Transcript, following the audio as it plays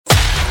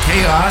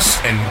Chaos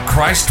and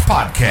Christ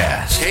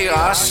Podcast.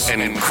 Chaos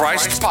and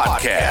Christ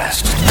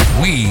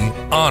Podcast. We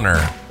honor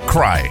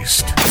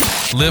Christ.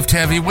 Lift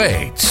heavy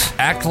weights,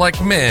 act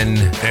like men,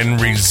 and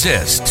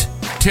resist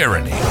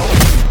tyranny.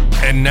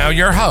 And now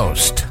your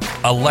host,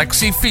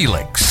 Alexi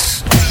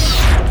Felix.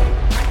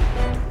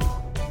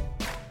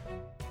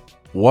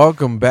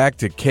 Welcome back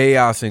to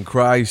Chaos in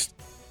Christ.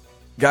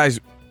 Guys,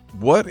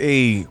 what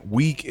a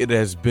week it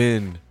has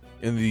been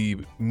in the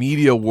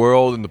media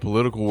world, in the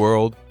political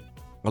world.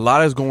 A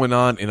lot is going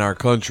on in our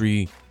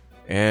country,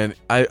 and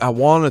I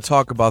want to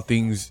talk about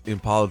things in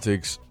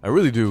politics. I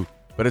really do.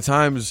 But at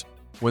times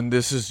when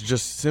this is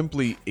just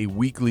simply a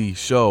weekly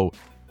show,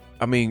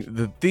 I mean,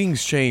 the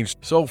things change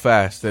so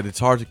fast that it's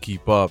hard to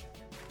keep up.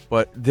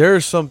 But there are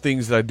some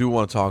things that I do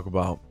want to talk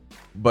about.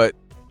 But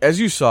as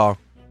you saw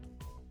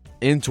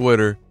in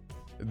Twitter,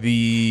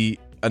 the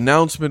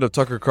announcement of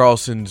Tucker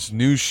Carlson's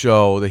new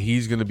show that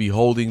he's going to be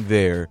holding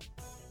there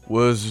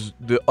was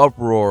the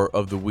uproar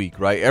of the week,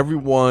 right?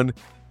 Everyone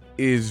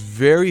is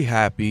very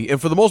happy,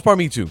 and for the most part,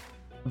 me too,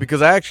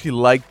 because I actually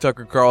like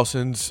Tucker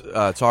Carlson's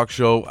talk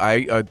show.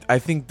 I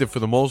think that for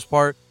the most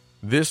part,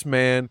 this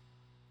man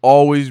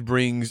always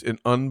brings an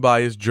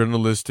unbiased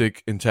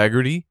journalistic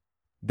integrity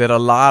that a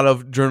lot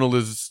of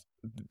journalists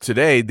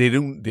today they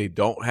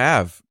don't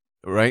have,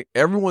 right?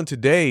 Everyone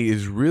today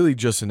is really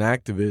just an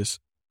activist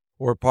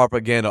or a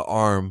propaganda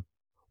arm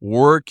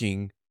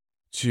working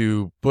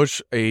to push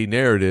a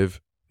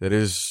narrative that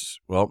is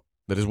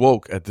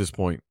woke at this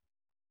point.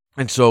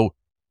 And so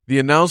the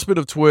announcement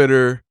of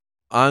Twitter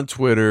on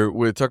Twitter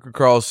with Tucker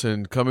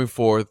Carlson coming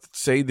forth,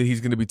 saying that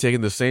he's going to be taking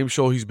the same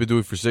show he's been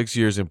doing for 6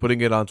 years and putting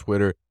it on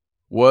Twitter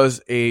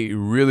was a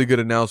really good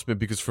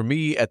announcement, because for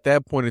me at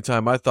that point in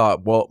time, I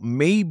thought, well,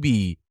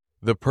 maybe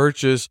the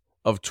purchase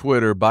of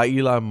Twitter by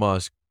Elon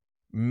Musk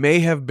may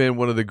have been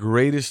one of the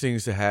greatest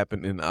things to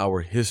happen in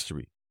our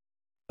history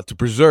to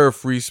preserve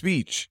free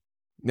speech.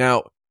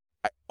 Now,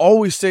 I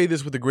always say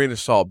this with a grain of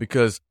salt,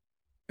 because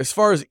as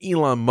far as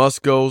Elon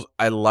Musk goes,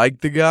 I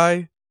like the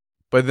guy,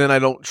 but then I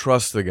don't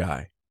trust the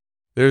guy.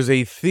 There's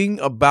a thing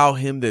about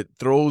him that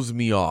throws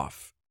me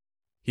off.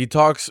 He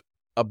talks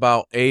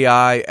about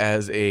AI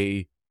as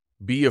a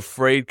be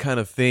afraid kind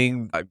of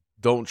thing. I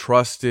don't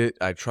trust it.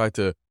 I try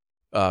to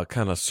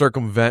kind of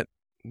circumvent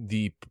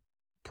the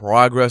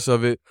progress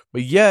of it,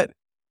 but yet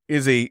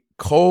is a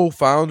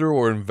co-founder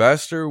or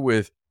investor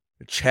with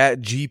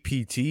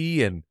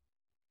ChatGPT,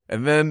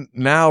 and then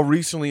now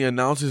recently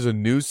announces a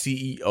new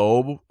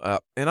CEO. And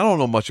I don't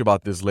know much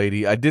about this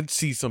lady. I did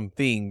see some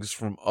things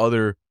from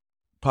other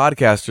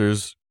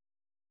podcasters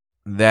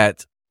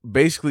that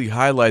basically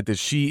highlight that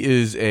she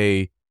is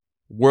a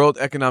World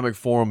Economic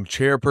Forum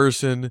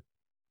chairperson,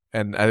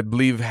 and I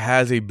believe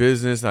has a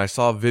business. And I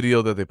saw a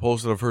video that they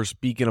posted of her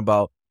speaking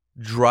about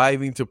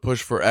driving to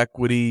push for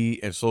equity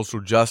and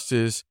social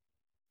justice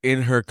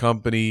in her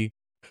company.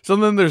 So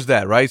then there's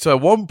that, right? So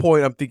at one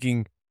point I'm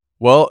thinking,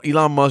 well,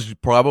 Elon Musk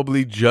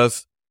probably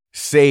just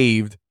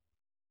saved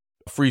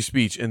free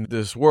speech in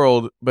this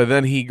world, but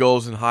then he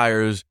goes and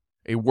hires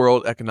a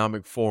World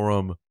Economic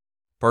Forum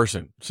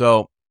person.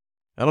 So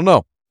I don't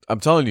know. I'm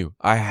telling you,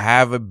 I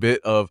have a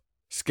bit of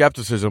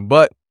skepticism,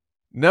 but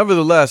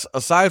nevertheless,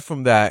 aside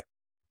from that,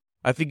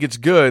 I think it's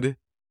good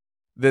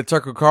that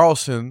Tucker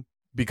Carlson,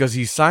 because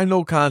he signed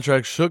no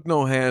contract, shook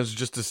no hands,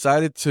 just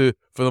decided to,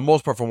 for the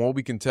most part, from what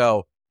we can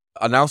tell,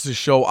 announce his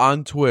show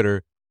on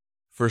Twitter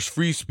for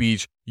free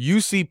speech.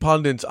 You see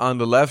pundits on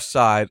the left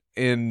side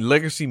in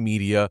legacy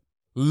media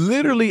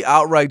literally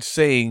outright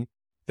saying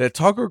that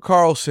Tucker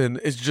Carlson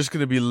is just going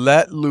to be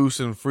let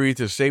loose and free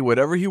to say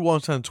whatever he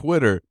wants on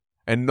Twitter,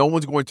 and no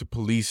one's going to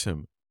police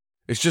him.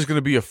 It's just going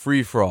to be a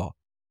free-for-all.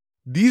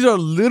 These are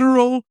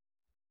literal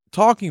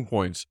talking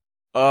points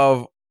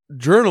of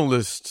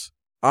journalists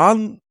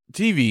on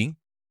TV,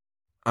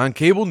 on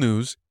cable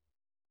news,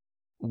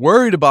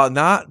 worried about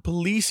not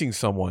policing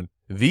someone.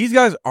 These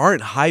guys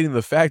aren't hiding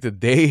the fact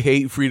that they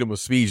hate freedom of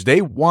speech. They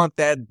want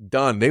that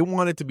done. They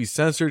want it to be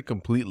censored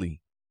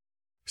completely.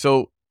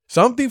 So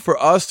something for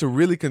us to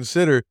really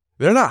consider,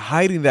 they're not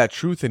hiding that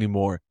truth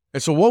anymore.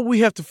 And so what we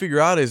have to figure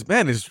out is,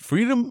 man, is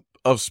freedom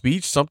of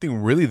speech something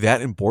really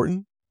that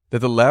important that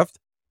the left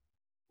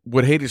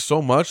would hate it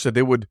so much that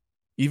they would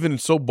even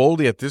so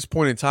boldly at this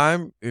point in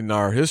time in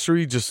our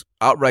history just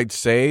outright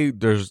say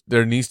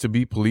there needs to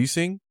be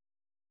policing?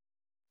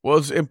 Well,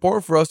 it's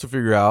important for us to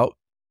figure out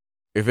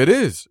if it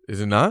is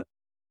it not?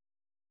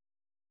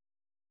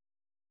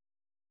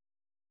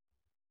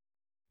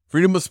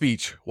 Freedom of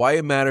speech, why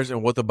it matters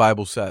and what the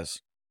Bible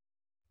says.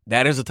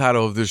 That is the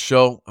title of this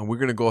show, and we're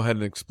going to go ahead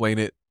and explain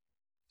it.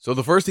 So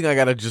the first thing I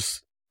got to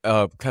just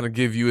kind of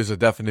give you is a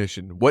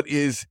definition. What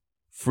is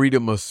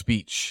freedom of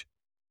speech?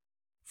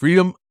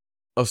 Freedom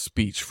of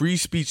speech. Free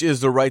speech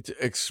is the right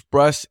to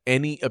express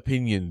any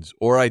opinions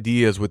or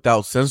ideas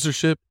without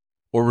censorship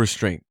or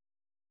restraint.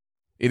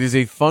 It is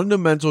a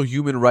fundamental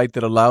human right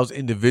that allows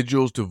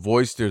individuals to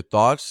voice their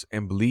thoughts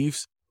and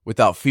beliefs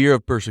without fear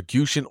of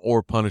persecution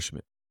or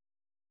punishment.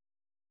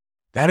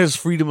 That is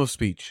freedom of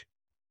speech.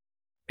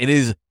 It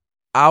is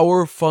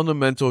our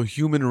fundamental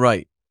human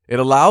right It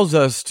allows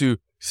us to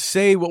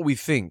say what we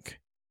think,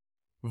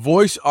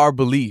 voice our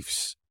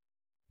beliefs.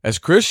 As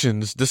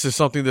Christians, this is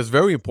something that's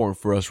very important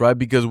for us, right?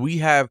 Because we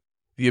have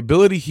the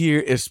ability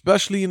here,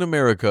 especially in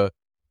America,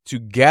 to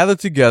gather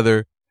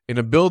together in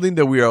a building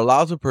that we are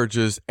allowed to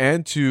purchase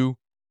and to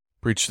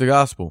preach the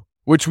gospel,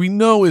 which we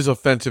know is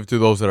offensive to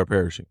those that are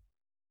perishing,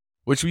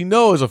 which we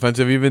know is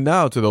offensive even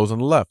now to those on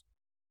the left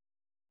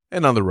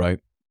and on the right.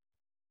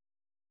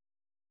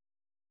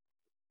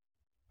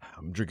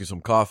 I'm drinking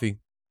some coffee.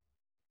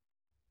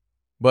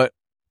 But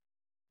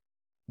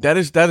that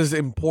is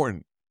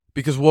important,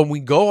 because when we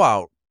go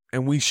out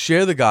and we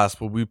share the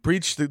gospel, we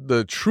preach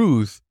the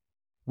truth,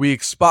 we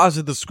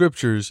exposit the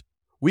scriptures,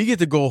 we get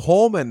to go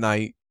home at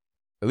night,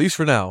 at least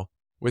for now,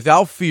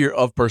 without fear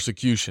of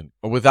persecution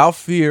or without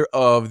fear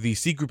of the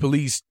secret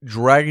police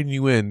dragging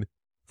you in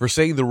for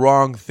saying the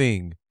wrong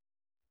thing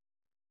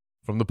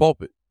from the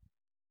pulpit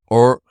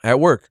or at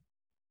work.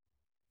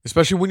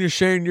 Especially when you're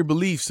sharing your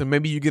beliefs and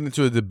maybe you get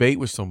into a debate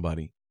with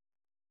somebody.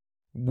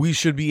 We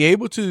should be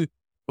able to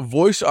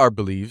voice our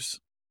beliefs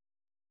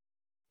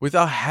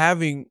without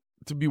having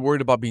to be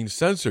worried about being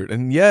censored.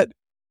 And yet,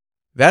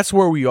 that's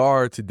where we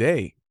are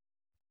today.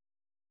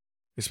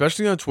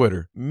 Especially on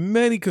Twitter.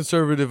 Many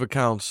conservative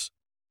accounts,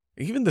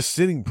 even the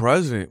sitting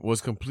president,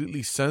 was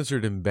completely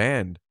censored and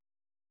banned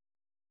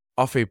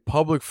off a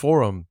public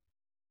forum.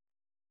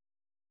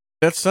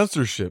 That's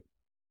censorship.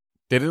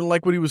 They didn't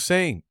like what he was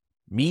saying.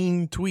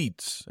 Mean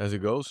tweets, as it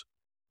goes.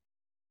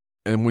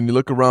 And when you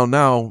look around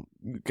now,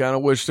 you kind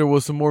of wish there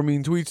was some more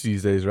mean tweets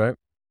these days, right?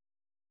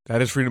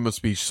 That is freedom of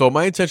speech. So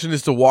my intention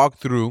is to walk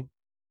through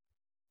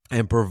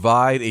and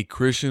provide a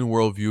Christian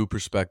worldview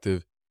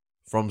perspective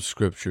from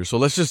Scripture. So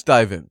let's just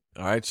dive in,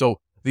 all right? So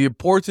the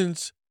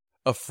importance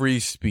of free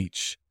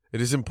speech.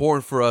 It is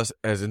important for us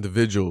as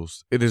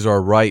individuals. It is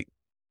our right,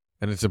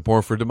 and it's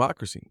important for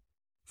democracy.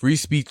 Free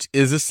speech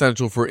is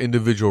essential for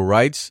individual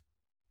rights,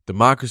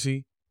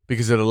 democracy,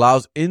 because it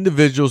allows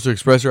individuals to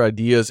express their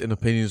ideas and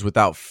opinions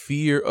without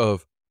fear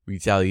of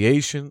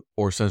retaliation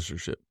or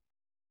censorship.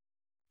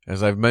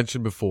 As I've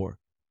mentioned before,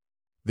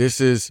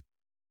 this is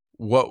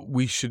what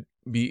we should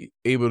be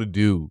able to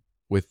do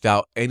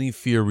without any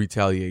fear of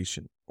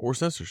retaliation or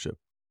censorship.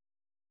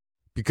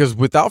 Because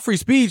without free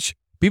speech,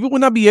 people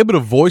would not be able to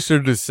voice their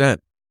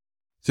dissent,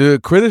 to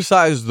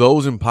criticize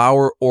those in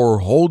power or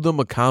hold them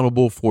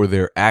accountable for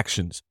their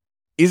actions.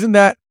 Isn't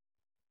that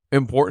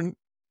important?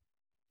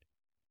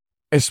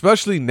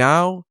 Especially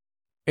now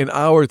in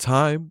our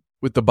time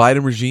with the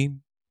Biden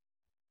regime.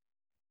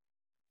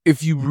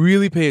 If you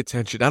really pay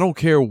attention, I don't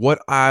care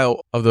what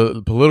aisle of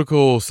the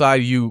political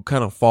side you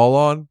kind of fall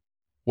on,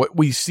 what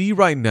we see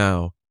right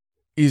now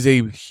is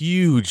a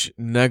huge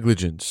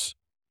negligence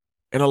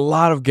and a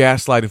lot of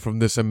gaslighting from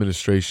this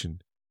administration.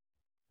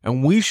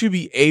 And we should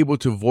be able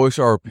to voice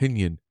our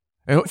opinion.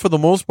 And for the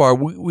most part,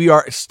 we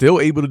are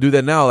still able to do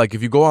that now. Like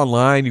if you go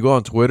online, you go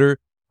on Twitter.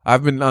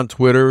 I've been on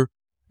Twitter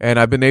and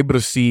I've been able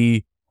to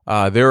see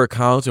their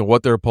accounts and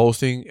what they're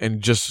posting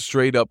and just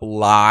straight up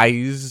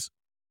lies.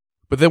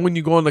 But then when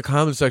you go in the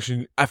comment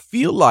section, I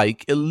feel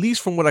like, at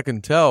least from what I can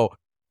tell,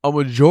 a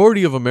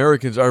majority of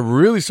Americans are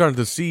really starting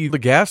to see the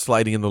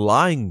gaslighting and the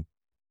lying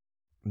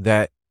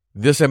that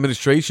this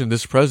administration,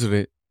 this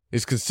president,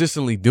 is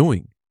consistently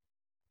doing.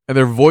 And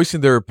they're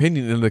voicing their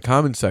opinion in the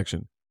comment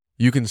section.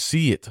 You can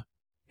see it.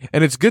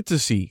 And it's good to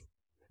see.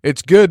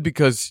 It's good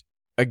because,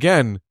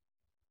 again,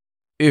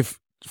 if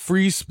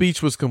free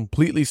speech was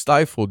completely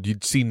stifled,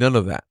 you'd see none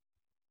of that.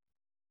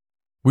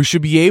 We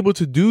should be able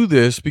to do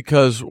this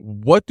because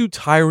what do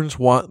tyrants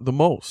want the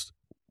most?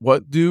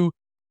 What do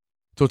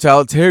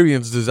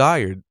totalitarians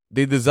desire?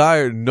 They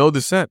desire no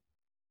dissent.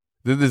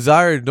 They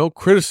desire no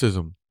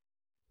criticism.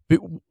 But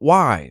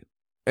why?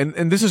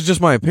 And this is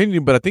just my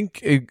opinion, but I think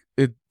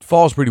it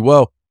falls pretty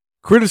well.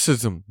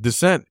 Criticism,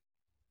 dissent,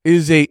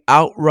 is a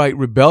outright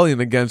rebellion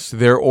against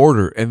their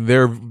order and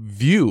their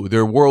view,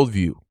 their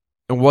worldview,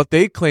 and what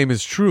they claim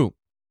is true.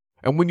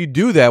 And when you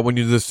do that, when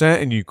you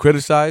dissent and you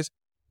criticize,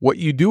 what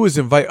you do is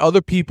invite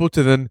other people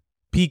to then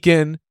peek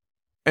in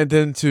and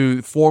then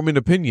to form an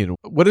opinion.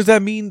 What does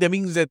that mean? That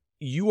means that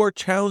you are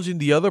challenging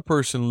the other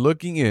person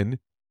looking in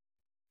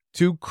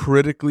to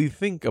critically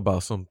think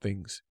about some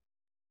things.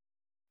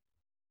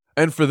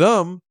 And for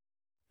them,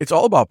 it's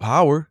all about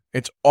power.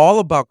 It's all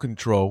about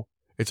control.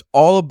 It's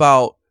all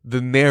about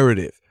the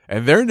narrative.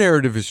 And their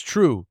narrative is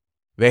true.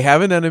 They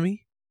have an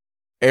enemy.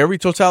 Every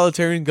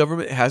totalitarian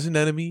government has an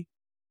enemy.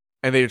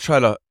 And they try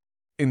to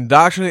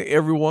indoctrinate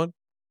everyone,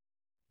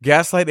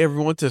 gaslight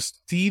everyone to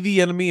see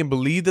the enemy and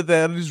believe that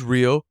that is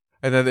real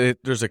and that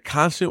there's a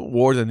constant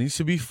war that needs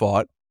to be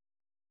fought.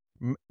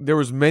 There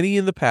was many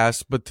in the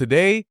past, but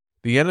today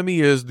the enemy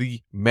is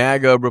the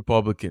MAGA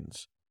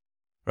Republicans.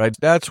 Right?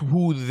 That's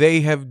who they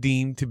have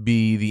deemed to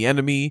be the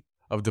enemy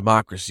of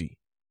democracy.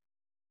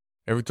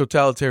 Every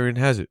totalitarian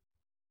has it.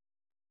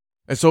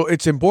 And so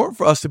it's important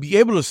for us to be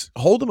able to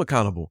hold them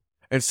accountable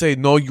and say,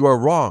 no, you are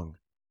wrong.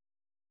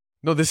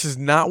 No, this is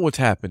not what's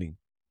happening.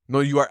 No,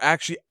 you are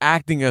actually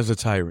acting as a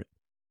tyrant.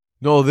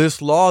 No,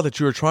 this law that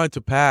you're trying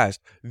to pass,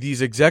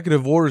 these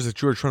executive orders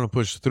that you're trying to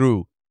push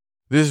through,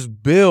 this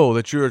bill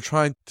that you're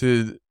trying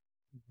to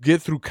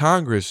get through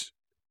Congress,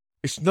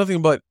 it's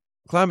nothing but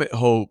climate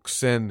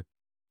hoax and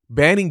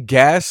banning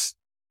gas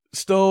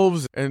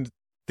stoves and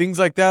things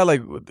like that.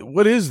 Like,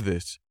 what is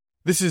this?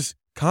 This is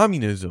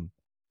communism.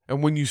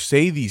 And when you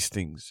say these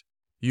things,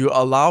 you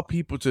allow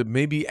people to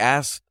maybe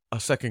ask a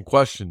second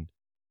question.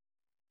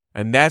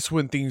 And that's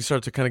when things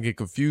start to kind of get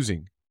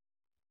confusing.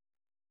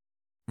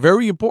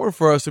 Very important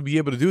for us to be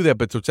able to do that,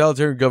 but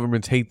totalitarian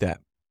governments hate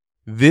that.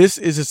 This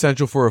is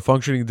essential for a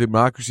functioning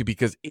democracy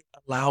because it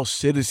allows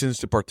citizens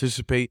to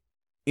participate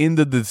in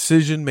the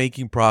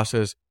decision-making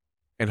process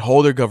and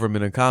hold their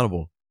government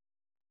accountable.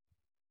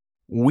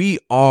 We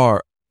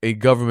are a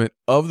government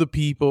of the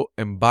people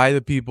and by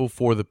the people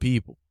for the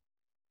people.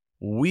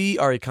 We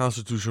are a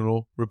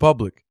constitutional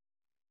republic.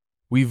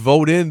 We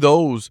vote in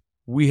those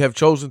we have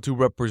chosen to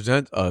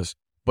represent us,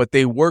 but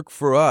they work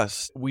for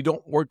us. We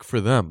don't work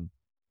for them.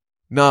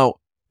 Now,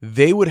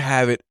 they would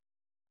have it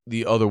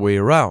the other way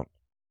around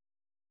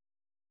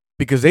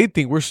because they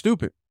think we're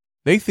stupid.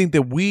 They think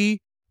that we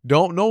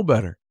don't know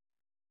better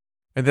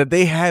and that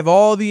they have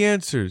all the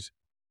answers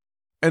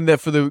and that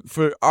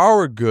for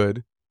our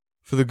good,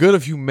 for the good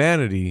of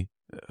humanity,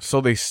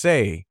 so they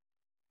say,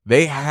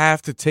 they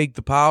have to take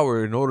the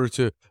power in order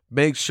to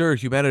make sure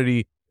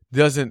humanity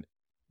doesn't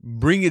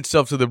bring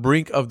itself to the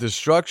brink of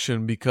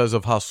destruction because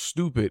of how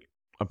stupid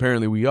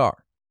apparently we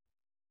are.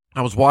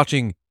 I was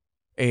watching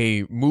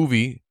a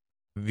movie,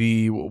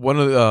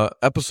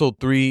 episode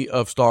 3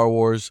 of Star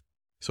Wars.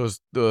 So it's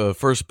the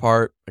first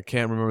part. I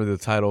can't remember the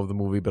title of the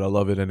movie, but I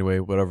love it anyway,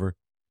 whatever.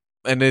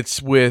 And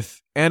it's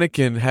with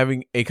Anakin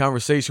having a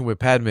conversation with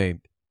Padme,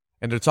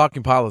 and they're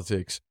talking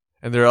politics,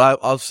 and they're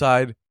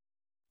outside,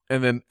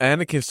 and then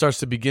Anakin starts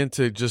to begin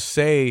to just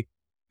say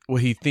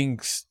what he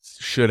thinks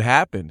should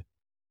happen.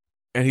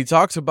 And he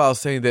talks about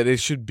saying that it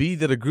should be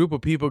that a group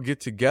of people get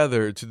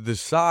together to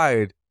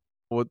decide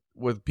what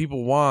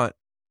people want,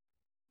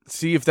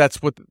 see if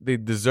that's what they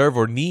deserve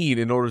or need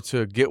in order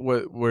to get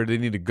where they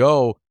need to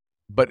go.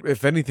 But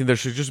if anything, there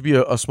should just be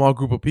a small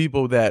group of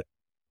people that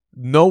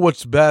know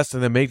what's best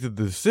and then make the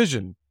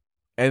decision.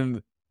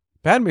 And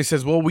Padme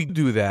says, well, we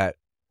do that,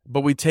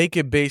 but we take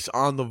it based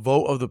on the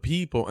vote of the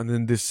people and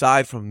then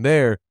decide from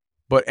there.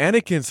 But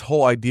Anakin's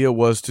whole idea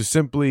was to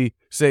simply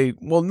say,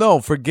 well, no,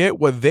 forget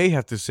what they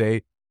have to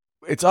say.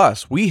 It's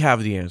us. We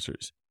have the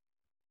answers.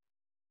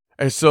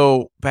 And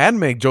so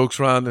Padme jokes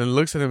around and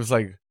looks at him and is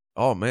like,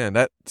 oh, man,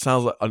 that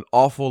sounds like an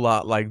awful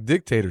lot like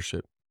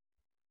dictatorship.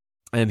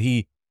 And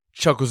he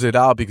chuckles it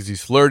out because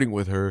he's flirting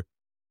with her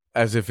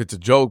as if it's a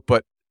joke.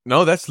 But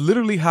no, that's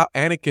literally how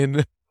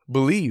Anakin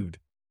believed.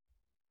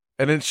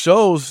 And it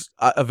shows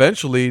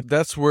eventually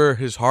that's where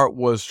his heart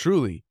was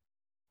truly.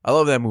 I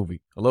love that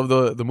movie. I love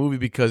the movie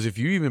because if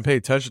you even pay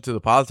attention to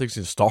the politics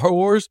in Star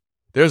Wars,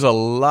 there's a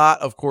lot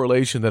of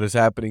correlation that is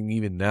happening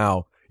even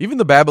now. Even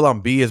the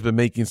Babylon Bee has been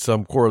making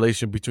some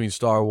correlation between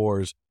Star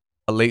Wars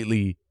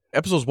lately.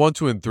 Episodes 1,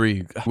 2, and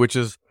 3, which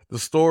is the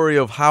story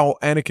of how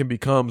Anakin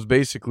becomes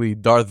basically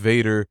Darth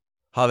Vader,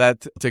 how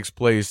that takes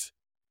place.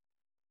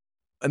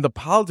 And the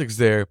politics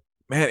there,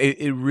 man,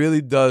 it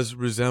really does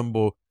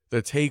resemble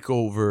the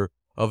takeover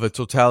of a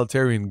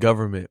totalitarian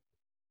government.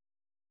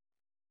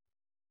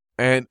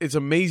 And it's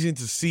amazing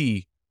to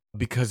see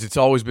because it's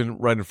always been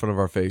right in front of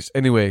our face.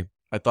 Anyway,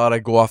 I thought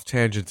I'd go off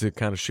tangent to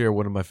kind of share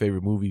one of my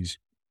favorite movies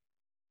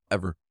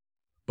ever.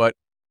 But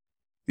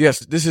yes,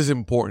 this is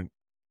important.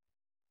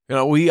 You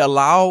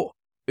know,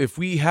 if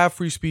we have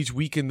free speech,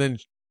 we can then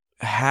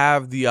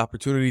have the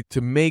opportunity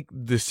to make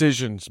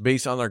decisions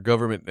based on our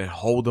government and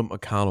hold them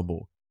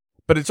accountable.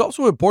 But it's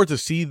also important to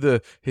see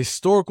the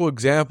historical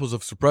examples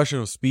of suppression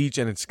of speech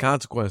and its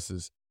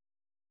consequences.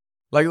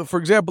 Like, for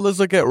example, let's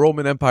look at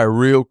Roman Empire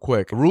real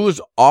quick. Rulers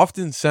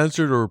often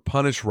censored or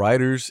punished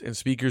writers and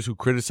speakers who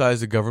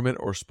criticized the government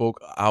or spoke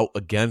out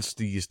against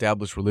the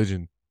established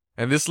religion.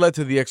 And this led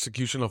to the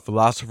execution of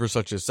philosophers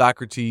such as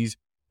Socrates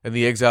and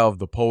the exile of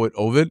the poet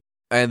Ovid.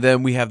 And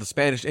then we have the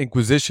Spanish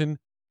Inquisition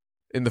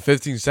in the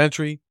 15th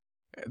century.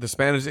 The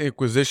Spanish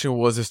Inquisition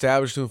was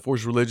established to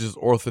enforce religious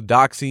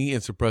orthodoxy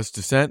and suppress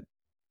dissent.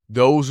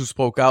 Those who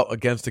spoke out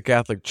against the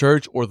Catholic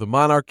Church or the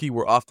monarchy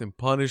were often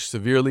punished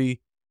severely,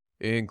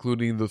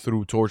 including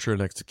through torture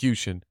and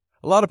execution.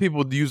 A lot of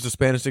people use the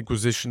Spanish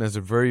Inquisition as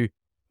a very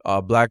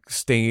black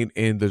stain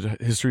in the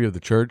history of the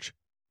church.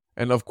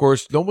 And of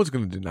course, no one's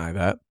going to deny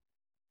that.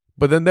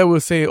 But then they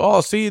will say,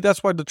 oh, see,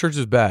 that's why the church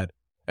is bad.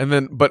 And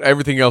then, but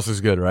everything else is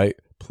good, right?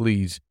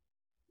 Please.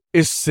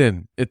 It's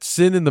sin. It's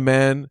sin in the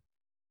man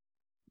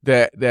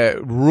that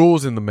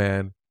rules in the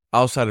man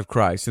outside of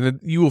Christ. And then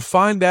you will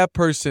find that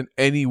person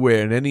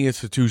anywhere in any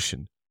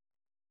institution.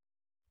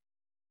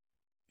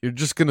 You're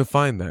just going to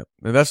find that.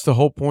 And that's the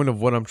whole point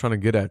of what I'm trying to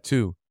get at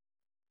too.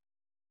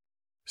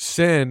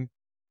 Sin,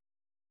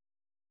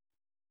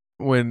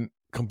 when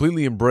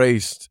completely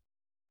embraced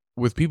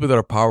with people that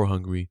are power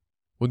hungry,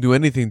 will do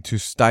anything to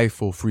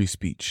stifle free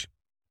speech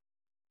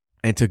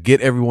and to get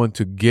everyone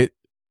to get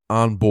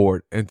on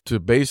board and to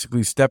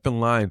basically step in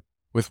line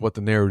with what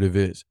the narrative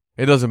is.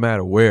 It doesn't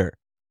matter where.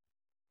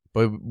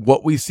 But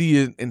what we see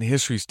in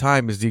history's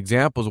time is the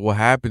examples of what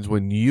happens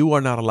when you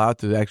are not allowed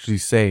to actually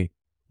say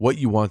what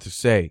you want to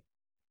say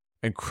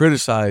and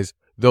criticize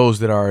those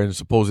that are in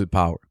supposed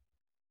power.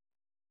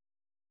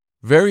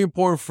 Very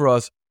important for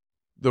us,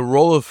 the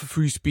role of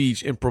free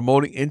speech in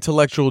promoting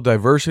intellectual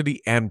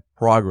diversity and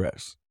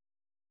progress,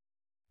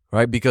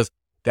 right? Because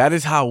that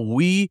is how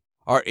we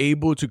are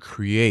able to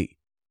create.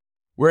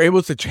 We're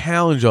able to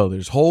challenge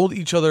others, hold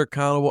each other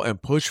accountable,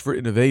 and push for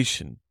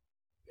innovation.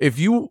 If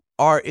you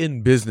are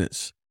in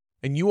business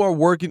and you are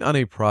working on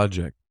a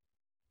project,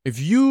 if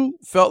you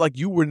felt like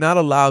you were not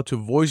allowed to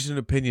voice an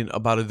opinion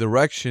about a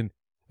direction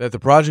that the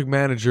project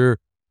manager,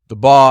 the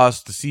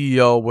boss, the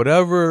CEO,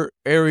 whatever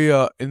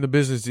area in the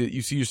business that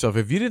you see yourself,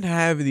 if you didn't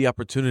have the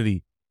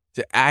opportunity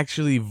to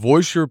actually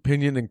voice your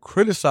opinion and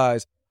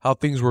criticize how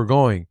things were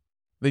going,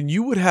 then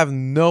you would have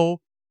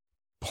no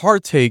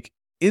partake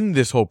in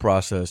this whole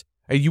process,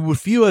 and you would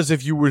feel as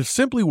if you were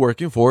simply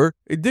working for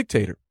a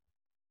dictator.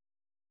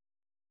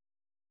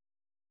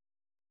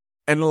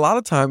 And a lot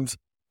of times,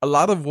 a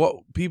lot of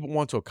what people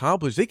want to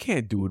accomplish, they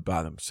can't do it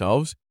by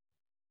themselves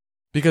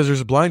because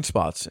there's blind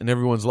spots in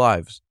everyone's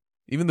lives.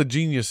 Even the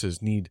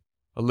geniuses need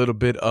a little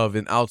bit of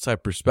an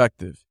outside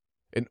perspective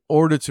in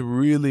order to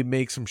really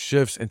make some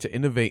shifts and to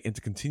innovate and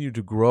to continue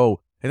to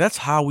grow. And that's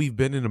how we've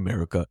been in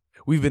America.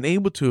 We've been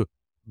able to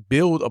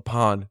build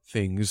upon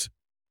things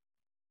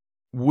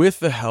with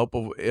the help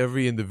of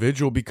every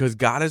individual because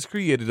God has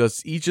created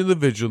us each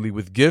individually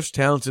with gifts,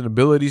 talents, and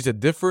abilities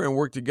that differ and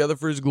work together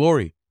for His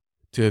glory,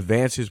 to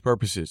advance His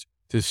purposes,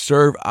 to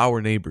serve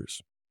our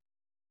neighbors.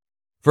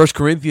 1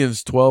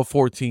 Corinthians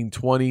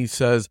 12:14-20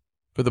 says,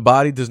 "For the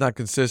body does not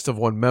consist of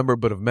one member,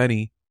 but of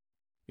many.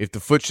 If the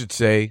foot should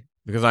say,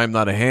 'Because I am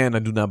not a hand, I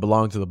do not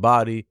belong to the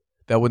body,'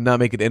 that would not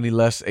make it any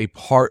less a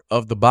part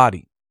of the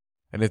body.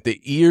 And if the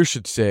ear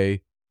should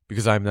say,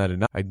 'Because I am not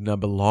an eye, I do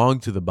not belong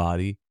to the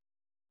body,'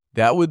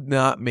 that would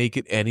not make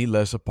it any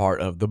less a part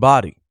of the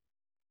body.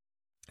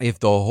 If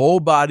the whole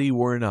body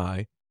were an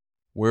eye,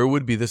 where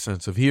would be the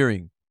sense of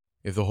hearing?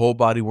 If the whole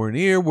body were an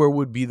ear, where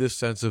would be the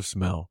sense of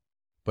smell?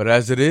 But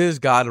as it is,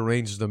 God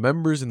arranges the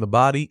members in the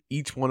body,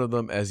 each one of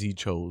them as He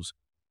chose.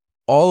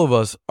 All of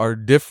us are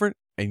different,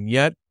 and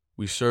yet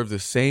we serve the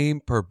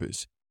same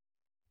purpose."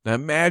 Now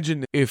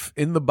imagine if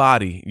in the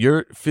body,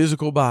 your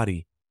physical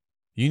body,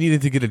 you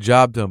needed to get a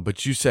job done,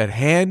 but you said,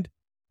 "Hand,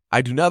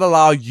 I do not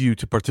allow you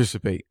to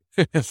participate."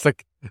 It's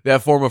like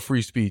that form of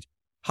free speech.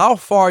 How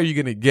far are you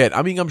going to get?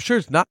 I mean, I'm sure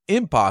it's not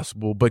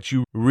impossible, but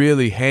you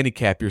really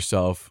handicap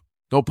yourself,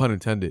 no pun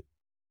intended,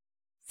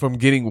 from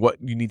getting what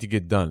you need to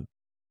get done.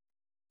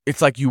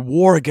 It's like you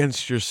war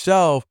against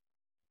yourself,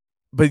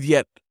 but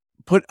yet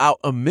put out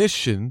a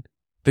mission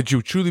that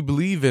you truly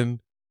believe in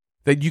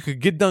that you could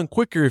get done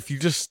quicker if you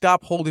just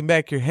stop holding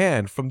back your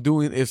hand from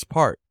doing its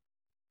part.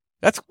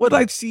 That's what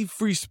I see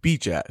free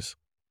speech as.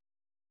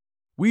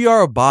 We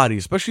are a body,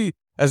 especially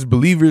as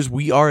believers,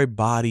 we are a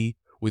body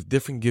with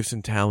different gifts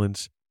and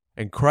talents,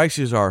 and Christ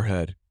is our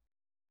head.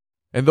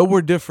 And though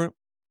we're different,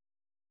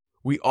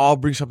 we all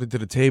bring something to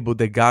the table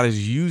that God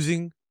is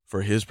using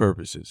for His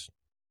purposes.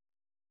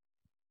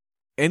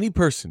 Any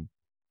person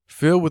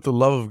filled with the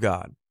love of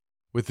God,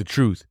 with the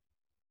truth,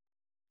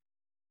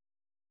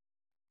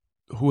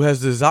 who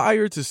has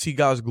desire to see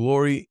God's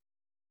glory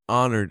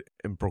honored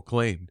and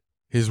proclaimed,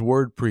 His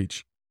word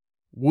preached,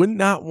 would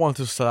not want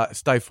to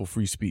stifle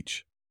free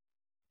speech.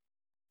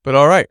 But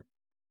all right,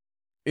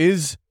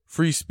 is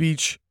free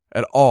speech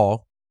at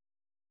all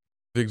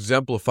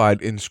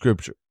exemplified in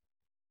Scripture?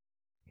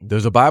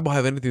 Does the Bible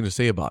have anything to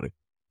say about it?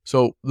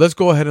 So let's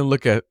go ahead and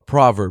look at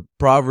Proverbs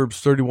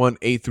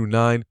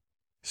 31:8-9.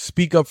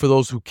 Speak up for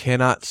those who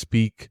cannot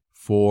speak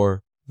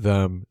for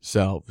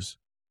themselves,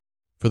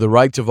 for the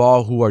rights of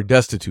all who are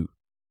destitute.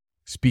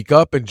 Speak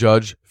up and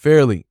judge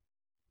fairly.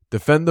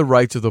 Defend the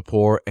rights of the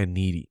poor and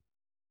needy.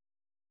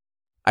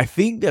 I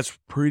think that's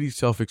pretty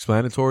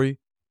self-explanatory.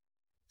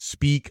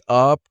 Speak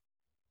up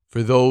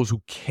for those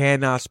who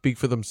cannot speak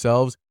for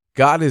themselves.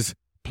 God has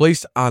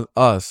placed on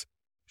us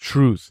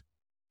truth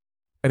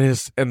and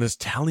is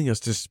telling us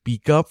to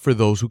speak up for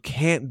those who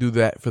can't do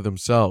that for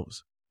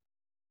themselves,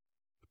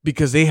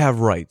 because they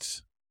have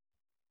rights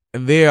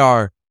and they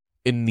are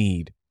in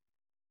need.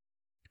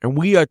 And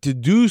we are to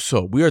do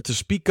so. We are to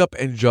speak up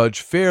and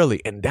judge fairly.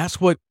 And that's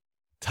what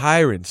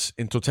tyrants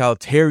and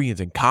totalitarians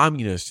and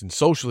communists and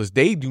socialists,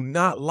 they do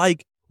not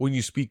like when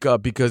you speak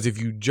up, because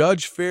if you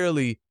judge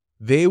fairly,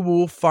 they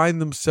will find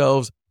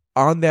themselves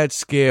on that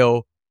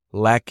scale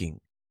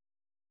lacking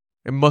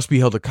and must be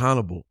held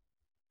accountable.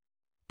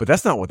 But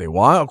that's not what they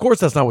want. Of course,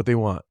 that's not what they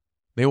want.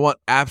 They want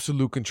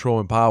absolute control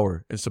and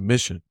power and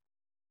submission.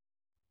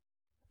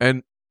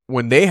 And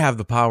when they have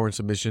the power and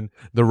submission,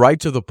 the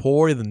rights of the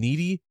poor and the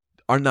needy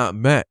are not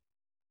met.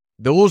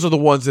 Those are the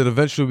ones that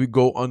eventually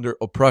go under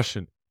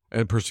oppression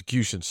and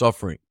persecution,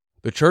 suffering.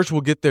 The church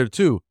will get there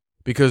too,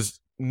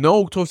 because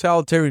no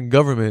totalitarian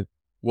government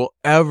will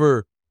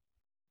ever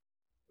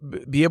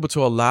be able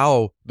to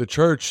allow the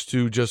church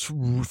to just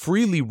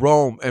freely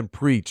roam and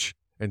preach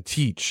and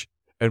teach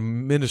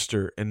and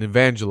minister and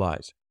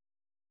evangelize,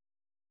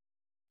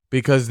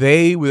 because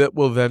they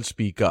will then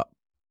speak up.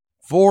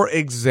 For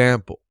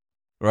example,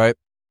 right?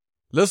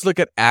 Let's look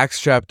at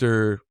Acts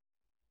 18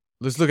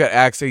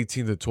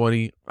 to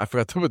 20. I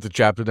forgot to put the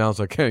chapter down,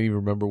 so I can't even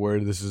remember where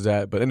this is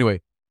at. But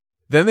anyway,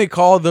 then they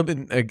called them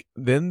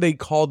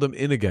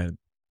in again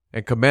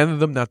and commanded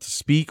them not to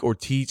speak or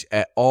teach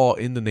at all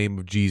in the name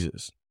of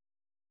Jesus.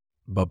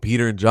 But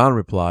Peter and John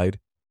replied,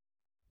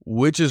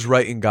 "Which is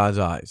right in God's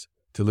eyes,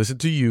 to listen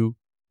to you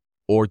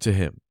or to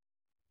him?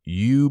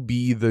 You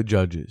be the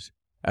judges.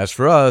 As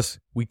for us,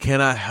 we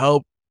cannot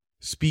help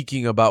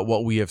speaking about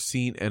what we have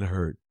seen and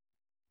heard."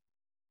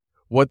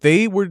 What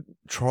they were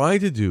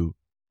trying to do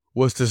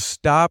was to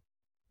stop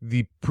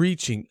the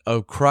preaching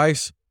of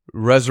Christ's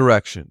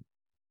resurrection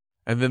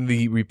and then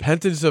the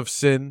repentance of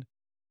sin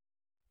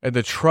and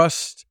the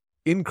trust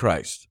in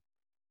Christ.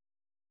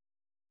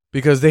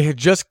 Because they had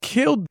just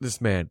killed this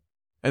man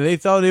and they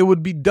thought it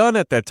would be done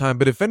at that time.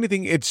 But if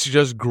anything, it's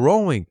just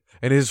growing,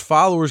 and his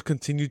followers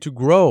continue to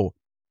grow.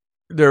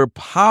 Their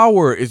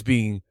power is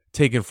being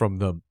taken from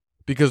them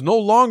because no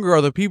longer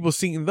are the people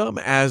seeing them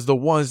as the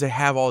ones that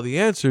have all the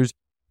answers.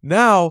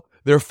 Now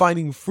they're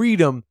finding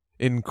freedom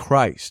in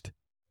Christ.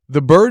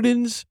 The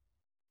burdens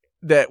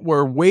that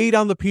were weighed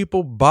on the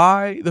people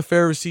by the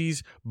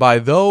Pharisees, by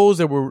those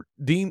that were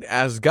deemed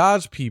as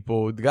God's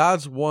people,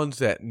 God's ones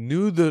that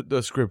knew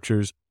the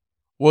scriptures,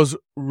 was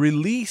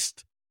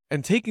released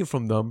and taken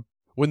from them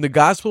when the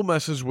gospel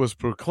message was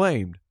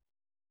proclaimed.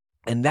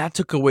 And that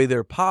took away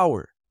their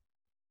power.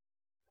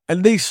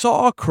 And they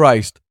saw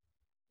Christ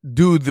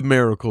do the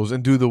miracles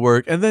and do the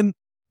work and then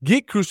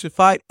get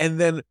crucified and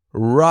then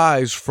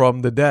rise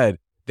from the dead.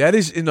 That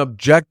is an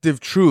objective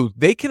truth.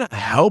 They cannot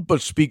help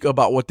but speak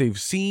about what they've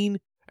seen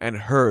and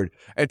heard.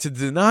 And to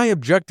deny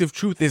objective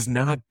truth is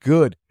not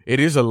good. It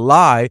is a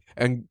lie,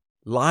 and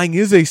lying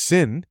is a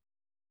sin.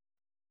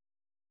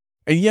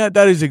 And yet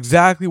that is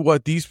exactly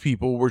what these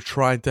people were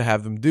trying to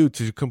have them do,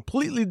 to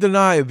completely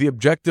deny the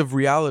objective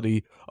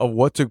reality of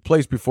what took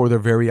place before their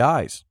very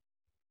eyes.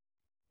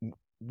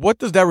 What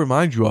does that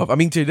remind you of? I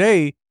mean,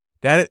 today,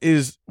 that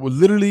is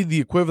literally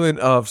the equivalent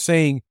of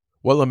saying,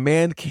 well, a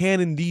man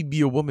can indeed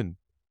be a woman.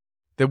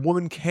 That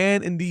woman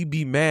can indeed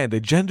be man.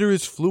 That gender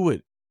is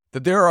fluid.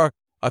 That there are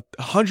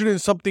 100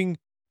 and something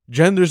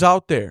genders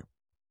out there.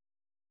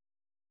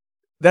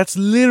 That's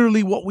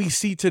literally what we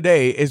see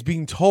today as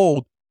being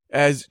told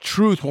as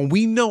truth, when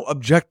we know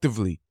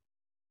objectively,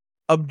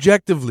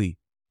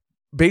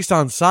 based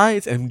on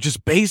science and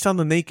just based on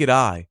the naked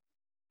eye,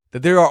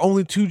 that there are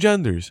only two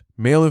genders,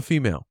 male and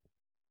female.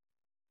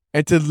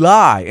 And to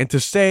lie and to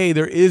say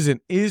there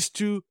isn't is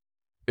to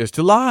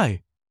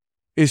lie,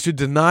 is to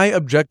deny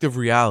objective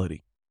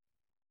reality.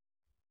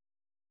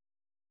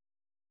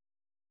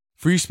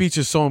 Free speech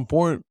is so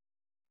important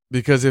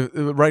because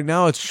right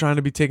now it's trying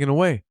to be taken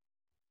away.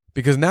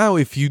 Because now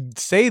if you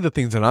say the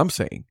things that I'm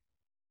saying,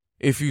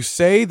 if you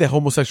say that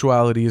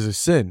homosexuality is a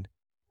sin,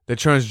 that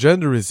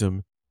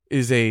transgenderism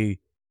is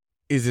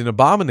an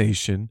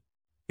abomination,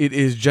 it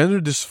is gender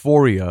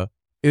dysphoria,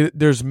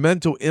 there's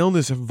mental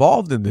illness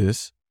involved in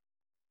this.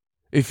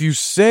 If you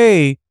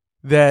say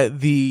that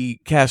the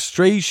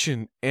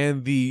castration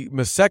and the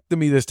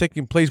mastectomy that's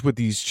taking place with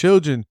these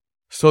children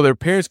so their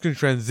parents can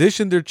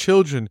transition their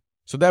children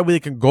so that way they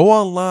can go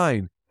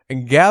online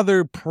and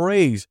gather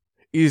praise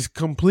is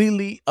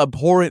completely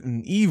abhorrent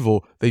and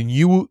evil, then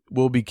you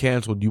will be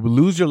canceled. You will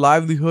lose your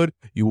livelihood.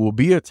 You will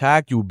be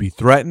attacked. You will be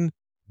threatened.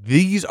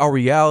 These are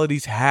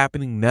realities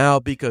happening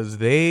now because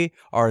they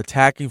are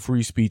attacking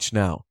free speech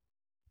now.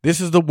 This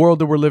is the world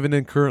that we're living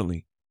in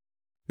currently.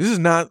 This is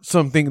not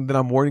something that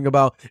I'm worrying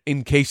about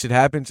in case it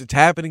happens. It's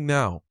happening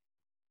now.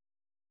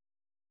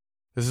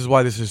 This is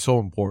why this is so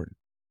important.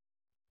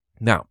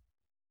 Now,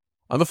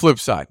 on the flip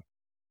side,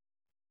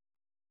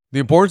 the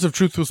importance of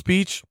truthful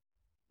speech,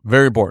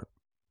 very important.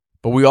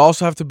 But we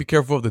also have to be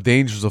careful of the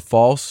dangers of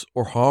false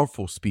or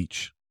harmful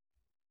speech.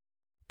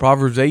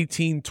 Proverbs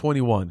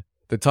 18:21,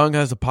 the tongue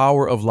has the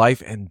power of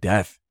life and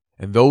death,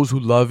 and those who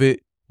love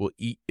it will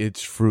eat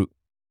its fruit.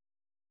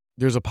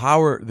 There's a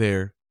power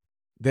there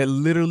that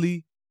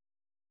literally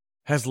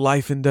has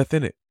life and death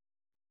in it.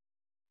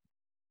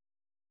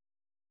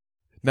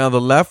 Now, the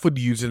left would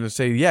use it and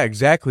say, yeah,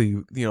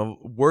 exactly.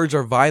 Words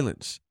are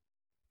violence.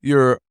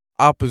 Your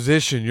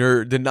opposition,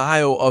 your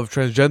denial of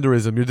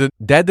transgenderism, your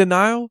dead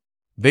denial,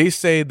 they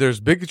say there's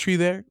bigotry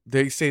there.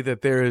 They say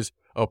that there is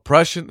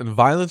oppression and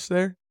violence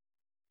there.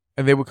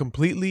 And they will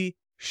completely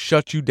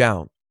shut you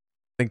down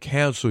and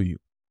cancel you.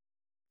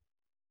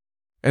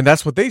 And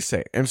that's what they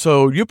say. And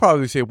so you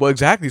probably say, well,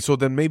 exactly. So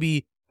then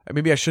maybe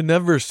I should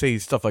never say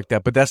stuff like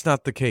that. But that's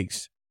not the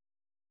case.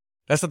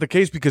 That's not the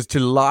case, because to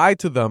lie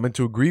to them and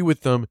to agree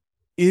with them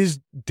is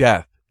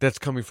death that's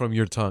coming from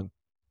your tongue.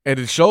 And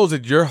it shows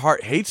that your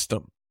heart hates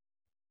them.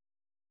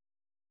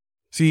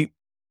 See,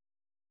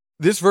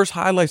 this verse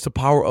highlights the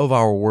power of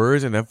our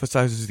words and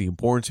emphasizes the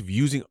importance of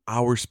using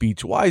our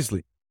speech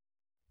wisely.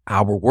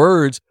 Our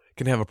words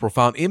can have a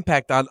profound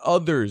impact on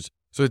others,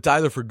 so it's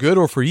either for good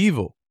or for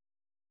evil.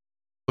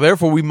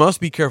 Therefore, we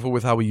must be careful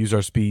with how we use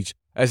our speech,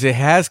 as it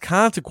has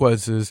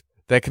consequences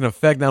that can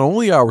affect not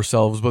only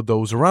ourselves, but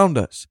those around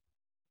us.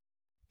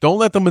 Don't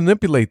let them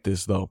manipulate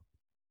this, though.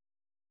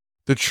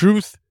 The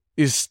truth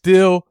is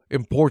still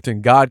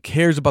important. God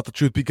cares about the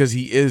truth because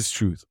he is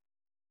truth.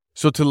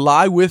 So to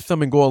lie with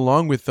them and go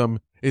along with them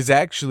is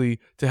actually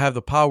to have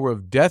the power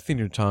of death in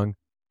your tongue.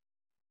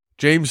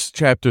 James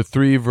chapter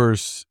 3,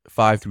 verse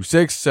 5 through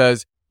 6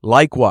 says,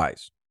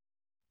 likewise,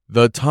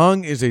 the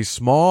tongue is a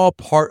small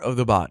part of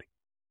the body,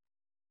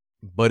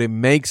 but it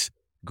makes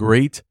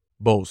great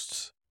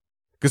boasts.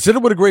 Consider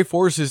what a great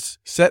forest is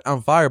set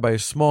on fire by a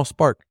small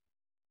spark.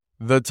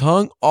 The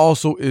tongue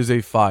also is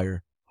a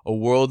fire, a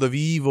world of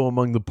evil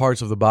among the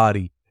parts of the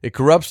body. It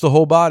corrupts the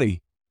whole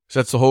body,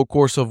 sets the whole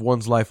course of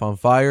one's life on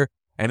fire,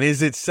 and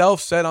is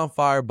itself set on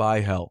fire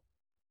by hell.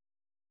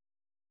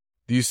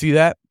 Do you see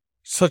that?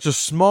 Such a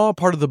small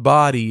part of the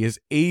body is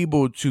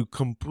able to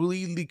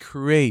completely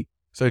create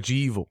such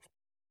evil.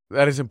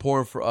 That is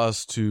important for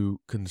us to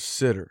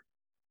consider.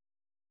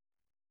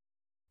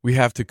 We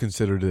have to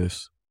consider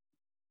this.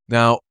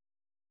 Now,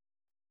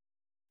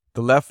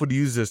 the left would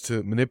use this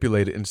to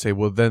manipulate it and say,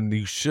 well, then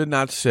you should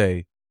not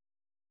say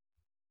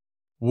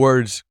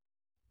words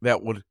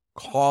that would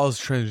cause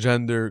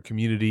transgender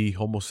community,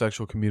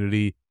 homosexual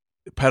community,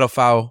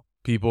 pedophile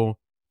people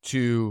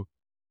to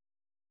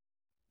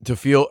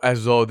feel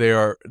as though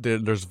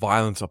there's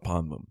violence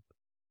upon them.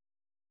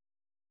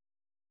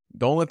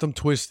 Don't let them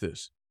twist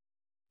this.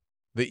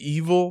 The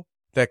evil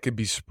that could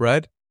be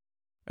spread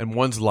in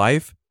one's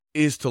life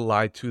is to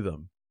lie to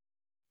them,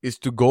 is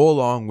to go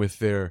along with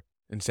their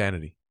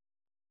insanity.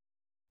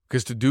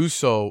 Because to do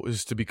so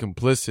is to be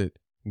complicit.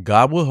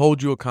 God will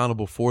hold you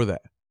accountable for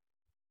that.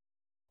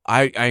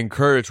 I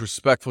encourage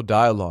respectful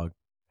dialogue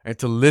and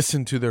to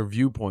listen to their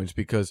viewpoints,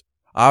 because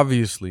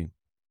obviously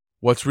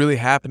what's really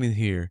happening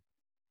here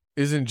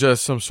isn't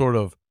just some sort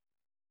of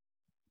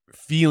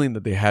feeling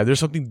that they have. There's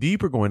something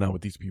deeper going on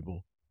with these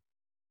people.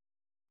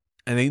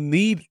 And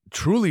they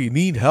truly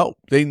need help.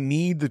 They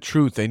need the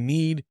truth. They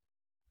need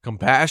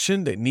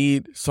compassion. They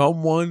need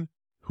someone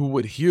who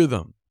would hear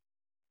them.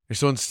 And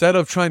so instead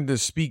of trying to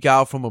speak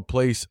out from a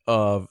place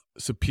of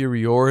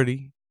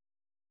superiority,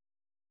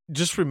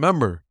 just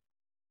remember,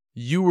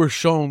 you were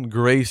shown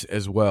grace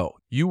as well.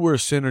 You were a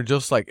sinner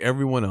just like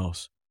everyone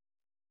else.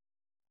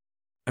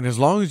 And as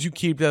long as you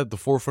keep that at the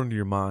forefront of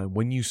your mind,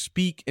 when you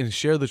speak and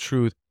share the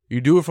truth,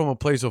 you do it from a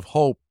place of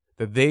hope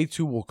that they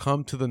too will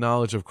come to the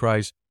knowledge of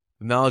Christ,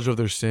 the knowledge of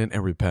their sin,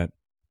 and repent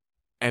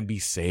and be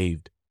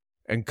saved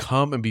and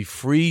come and be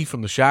free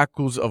from the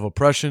shackles of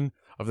oppression,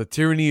 of the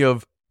tyranny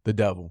of the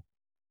devil.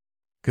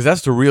 Because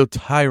that's the real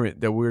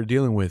tyrant that we're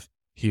dealing with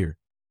here.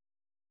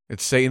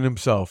 It's Satan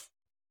himself.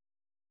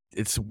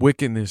 It's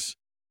wickedness.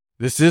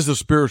 This is the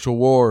spiritual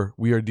war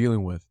we are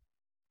dealing with.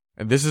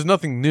 And this is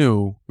nothing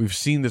new. We've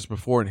seen this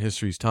before in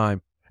history's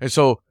time. And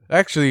so,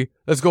 actually,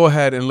 let's go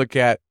ahead and look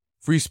at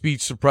free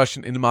speech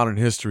suppression in modern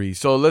history.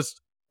 So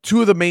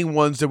two of the main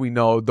ones that we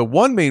know. The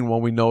one main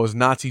one we know is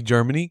Nazi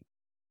Germany.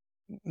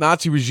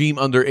 Nazi regime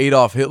under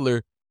Adolf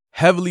Hitler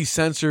heavily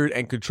censored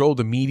and controlled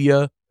the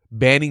media,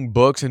 banning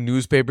books and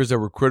newspapers that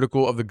were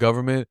critical of the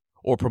government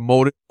or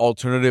promoted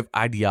alternative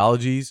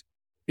ideologies.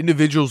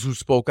 Individuals who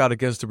spoke out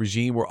against the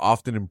regime were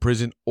often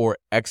imprisoned or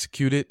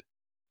executed.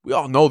 We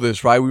all know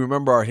this, right? We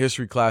remember our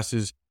history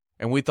classes,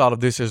 and we thought of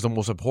this as the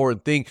most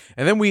important thing.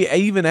 And then we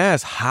even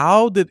asked,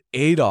 how did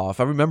Adolf,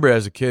 I remember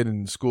as a kid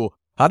in school,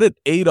 how did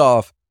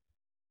Adolf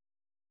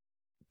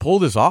pull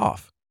this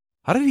off?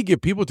 How did he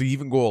get people to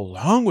even go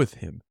along with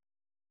him?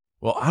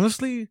 Well,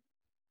 honestly,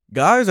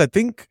 guys, I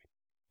think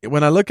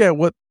when I look at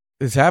what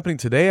is happening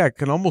today, I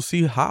can almost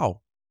see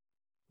how.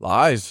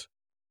 Lies,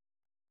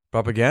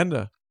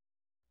 propaganda,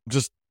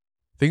 just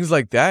things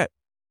like that.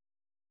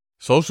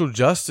 Social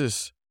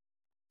justice,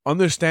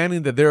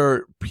 understanding that there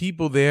are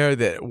people there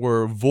that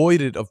were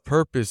voided of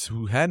purpose,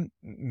 who had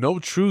no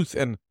truth,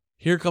 and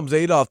here comes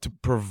Adolf to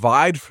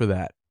provide for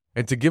that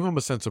and to give them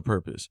a sense of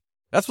purpose.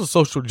 That's what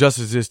social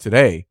justice is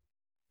today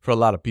for a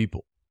lot of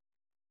people.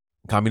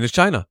 Communist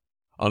China.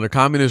 Under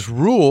communist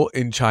rule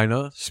in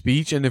China,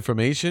 speech and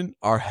information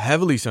are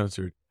heavily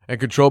censored and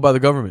controlled by the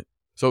government.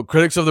 So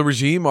critics of the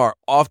regime are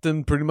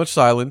often pretty much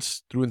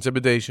silenced through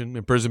intimidation,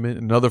 imprisonment,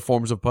 and other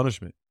forms of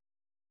punishment.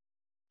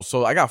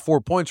 So I got 4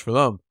 points for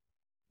them.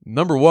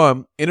 Number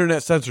 1,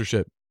 internet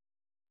censorship.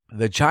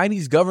 The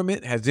Chinese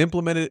government has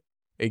implemented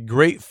a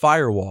great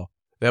firewall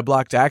that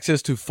blocks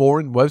access to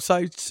foreign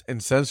websites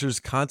and censors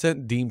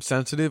content deemed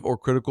sensitive or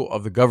critical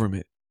of the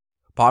government.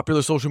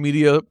 Popular social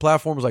media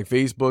platforms like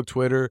Facebook,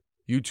 Twitter,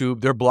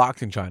 YouTube, they're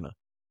blocked in China.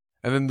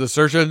 And then the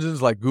search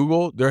engines like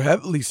Google, they're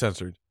heavily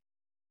censored.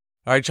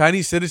 All right,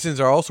 Chinese citizens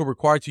are also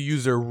required to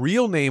use their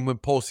real name when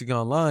posting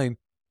online,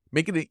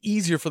 making it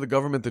easier for the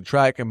government to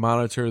track and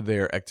monitor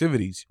their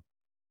activities.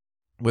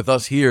 With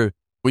us here,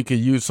 we could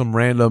use some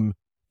random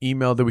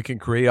email that we can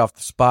create off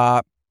the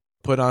spot,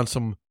 put on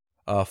some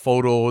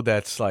photo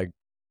that's like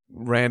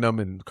random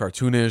and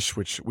cartoonish,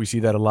 which we see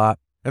that a lot,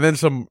 and then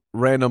some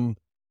random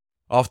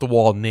off the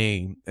wall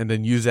name and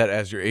then use that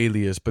as your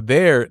alias. But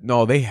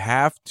they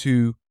have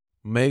to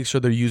make sure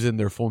they're using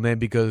their full name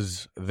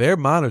because they're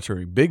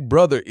monitoring. Big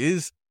Brother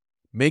is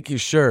making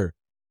sure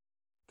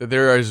that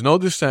there is no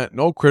dissent,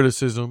 no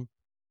criticism,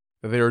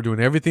 that they are doing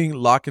everything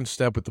lock and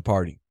step with the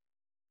party.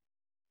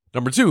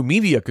 Number 2,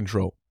 media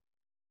control.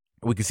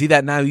 We can see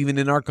that now even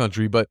in our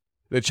country, but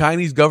the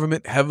Chinese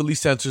government heavily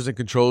censors and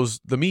controls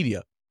the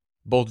media,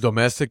 both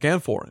domestic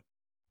and foreign.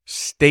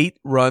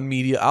 State-run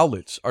media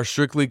outlets are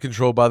strictly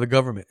controlled by the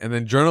government. And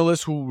then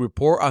journalists who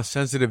report on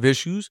sensitive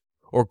issues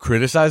or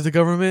criticize the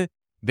government,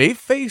 they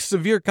face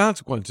severe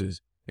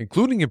consequences,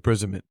 including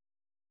imprisonment.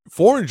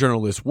 Foreign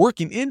journalists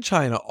working in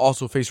China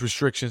also face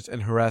restrictions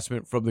and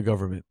harassment from the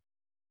government.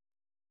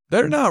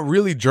 They're not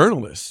really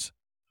journalists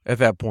at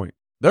that point.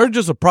 They're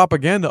just a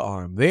propaganda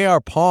arm. They are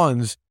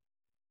pawns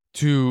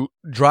to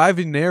drive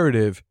a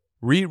narrative,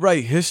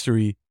 rewrite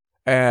history,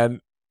 and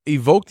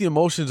evoke the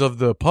emotions of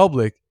the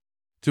public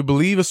to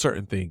believe a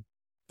certain thing.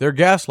 They're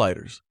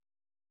gaslighters.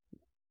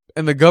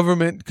 And the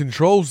government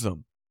controls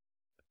them.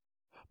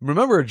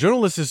 Remember, a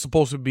journalist is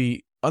supposed to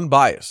be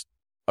unbiased,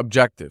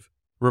 objective,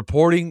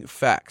 reporting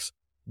facts,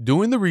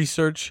 doing the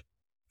research,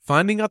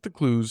 finding out the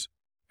clues,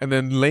 and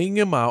then laying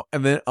them out,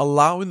 and then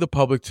allowing the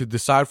public to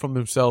decide from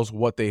themselves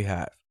what they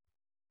have.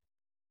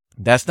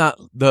 That's not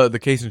the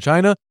case in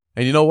China.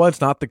 And you know what?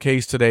 It's not the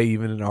case today,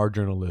 even in our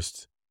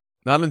journalists.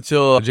 Not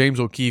until James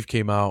O'Keefe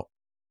came out,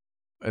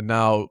 and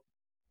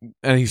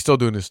he's still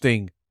doing his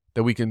thing,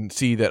 that we can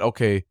see that,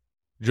 okay,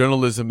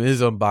 journalism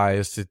is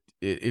unbiased.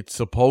 It's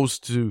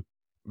supposed to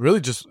really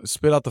just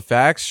spit out the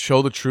facts,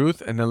 show the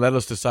truth, and then let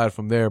us decide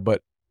from there.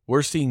 But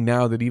we're seeing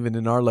now that even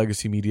in our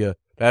legacy media,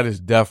 that is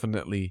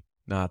definitely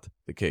not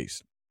the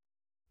case.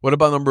 What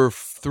about number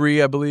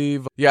 3, I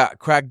believe? Yeah,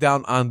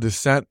 crackdown on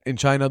dissent in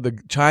China. The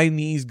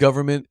Chinese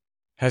government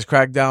has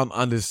cracked down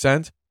on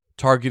dissent,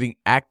 targeting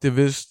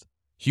activists,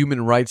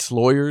 human rights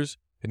lawyers,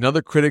 and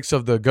other critics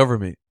of the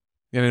government.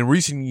 And in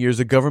recent years,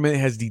 the government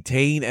has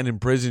detained and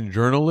imprisoned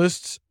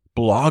journalists,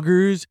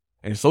 bloggers,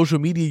 and social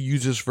media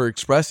users for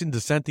expressing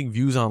dissenting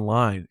views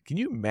online. Can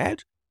you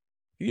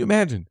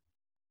imagine?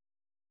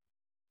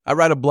 I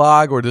write a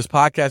blog or this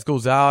podcast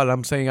goes out and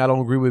I'm saying I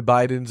don't agree with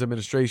Biden's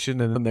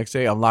administration, and the next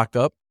day I'm locked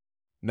up.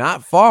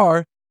 Not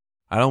far,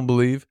 I don't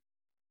believe.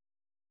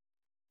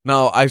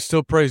 Now, I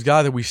still praise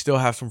God that we still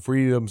have some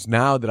freedoms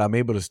now that I'm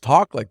able to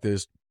talk like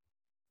this.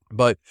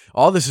 But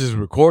all this is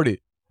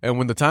recorded. And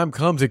when the time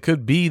comes, it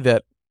could be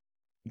that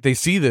they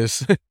see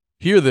this,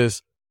 hear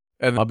this,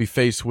 and I'll be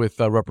faced with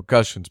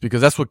repercussions. Because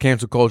that's what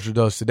cancel culture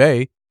does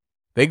today.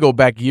 They go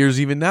back years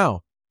even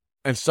now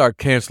and start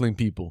canceling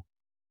people.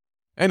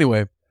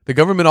 Anyway, the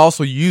government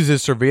also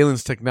uses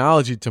surveillance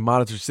technology to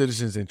monitor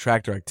citizens and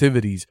track their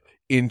activities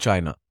in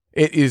China.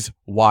 It is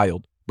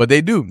wild. But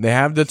they do. They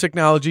have the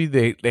technology.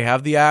 They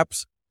have the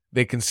apps.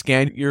 They can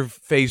scan your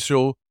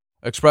facial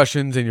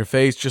expressions in your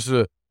face just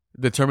to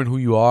determine who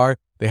you are.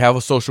 They have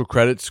a social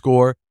credit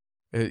score.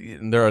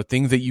 And there are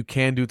things that you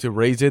can do to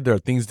raise it. There are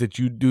things that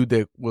you do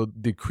that will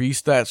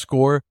decrease that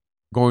score.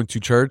 Going to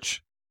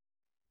church,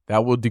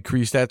 that will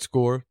decrease that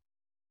score.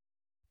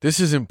 This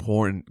is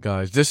important,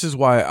 guys. This is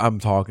why I'm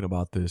talking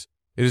about this.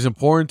 It is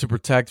important to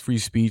protect free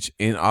speech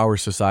in our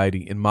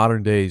society in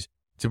modern days,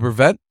 to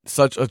prevent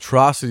such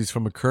atrocities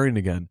from occurring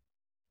again.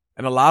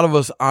 And a lot of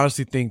us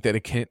honestly think that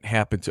it can't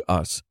happen to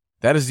us.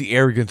 That is the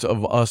arrogance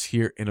of us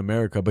here in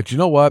America. But you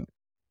know what?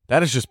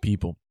 That is just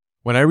people.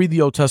 When I read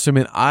the Old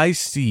Testament, I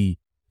see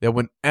that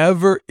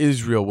whenever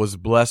Israel was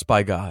blessed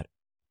by God,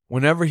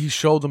 whenever he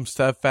showed them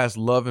steadfast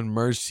love and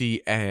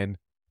mercy and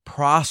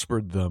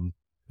prospered them,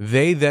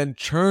 they then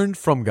turned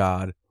from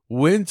God,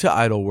 went to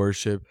idol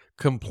worship,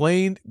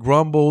 complained,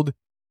 grumbled,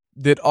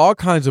 did all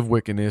kinds of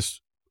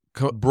wickedness,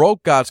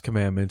 broke God's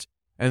commandments,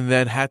 and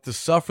then had to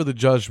suffer the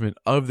judgment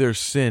of their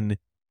sin.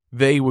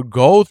 They would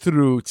go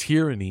through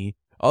tyranny.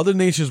 Other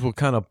nations would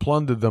kind of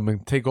plunder them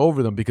and take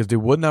over them because they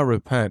would not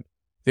repent.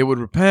 They would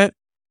repent,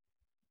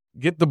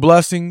 get the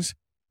blessings,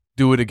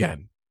 do it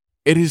again.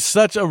 It is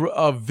such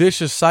a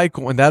vicious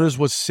cycle, and that is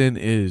what sin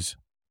is.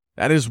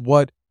 That is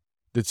what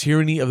the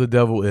tyranny of the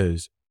devil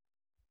is.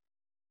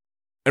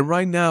 And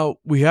right now,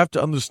 we have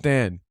to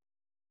understand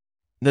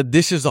that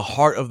this is the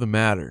heart of the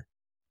matter.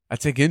 I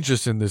take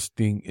interest in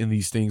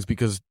these things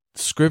because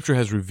Scripture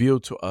has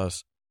revealed to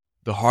us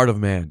the heart of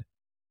man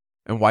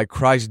and why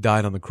Christ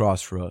died on the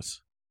cross for us.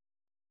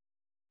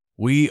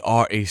 We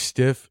are a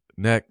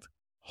stiff-necked,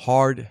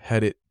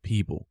 hard-headed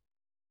people,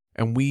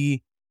 and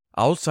we,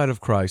 outside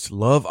of Christ,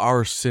 love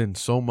our sin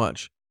so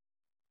much,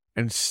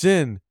 and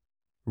sin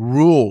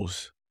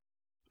rules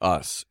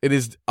us. It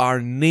is our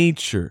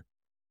nature,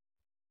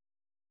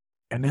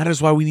 and that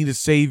is why we need a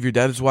Savior.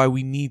 That is why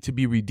we need to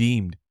be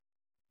redeemed.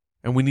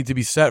 And we need to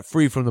be set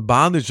free from the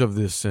bondage of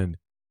this sin.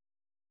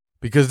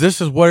 Because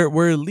this is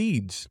where it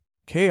leads.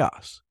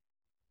 Chaos.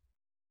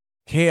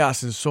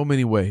 Chaos in so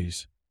many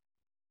ways.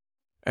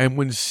 And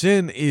when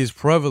sin is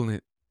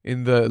prevalent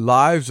in the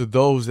lives of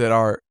those that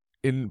are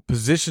in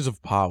positions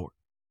of power,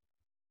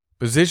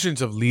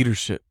 positions of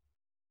leadership,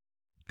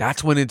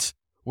 that's when it's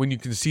when you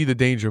can see the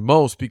danger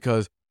most,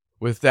 because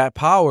with that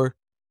power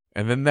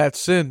and then that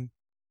sin,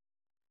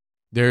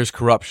 there's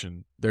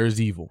corruption, there's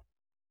evil.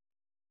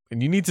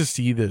 And you need to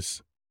see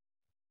this.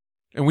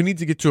 And we need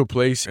to get to a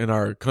place in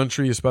our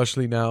country,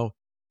 especially now,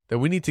 that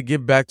we need to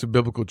give back to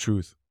biblical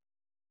truth.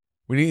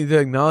 We need to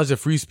acknowledge that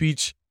free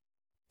speech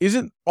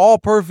isn't all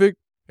perfect.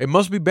 It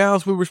must be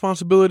balanced with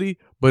responsibility,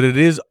 but it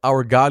is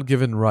our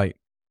God-given right.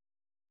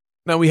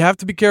 Now, we have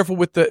to be careful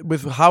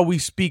with how we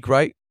speak,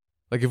 right?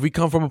 Like if we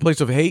come from a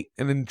place of hate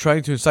and then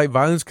trying to incite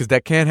violence, because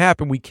that can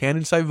happen. We can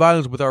incite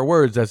violence with our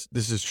words.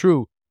 This is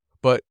true.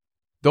 But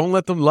don't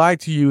let them lie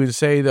to you and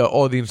say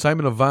that, the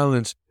incitement of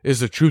violence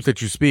is the truth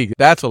that you speak.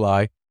 That's a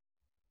lie.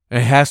 And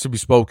it has to be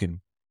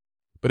spoken.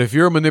 But if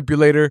you're a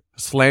manipulator, a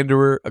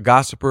slanderer, a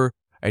gossiper,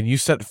 and you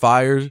set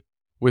fires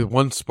with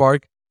one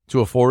spark to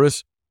a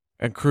forest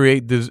and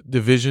create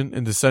division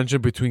and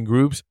dissension between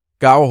groups,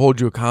 God will hold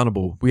you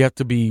accountable. We have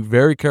to be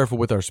very careful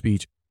with our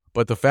speech.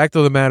 But the fact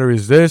of the matter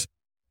is this: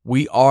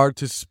 we are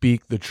to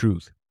speak the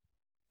truth.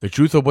 The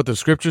truth of what the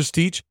scriptures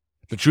teach,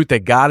 the truth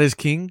that God is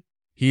king,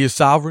 he is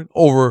sovereign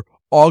over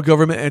all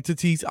government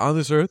entities on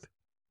this earth,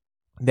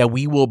 that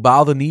we will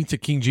bow the knee to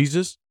King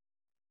Jesus,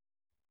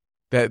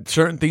 that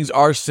certain things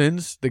are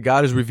sins that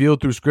God has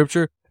revealed through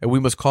scripture, and we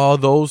must call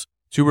those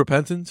to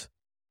repentance.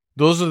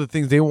 Those are the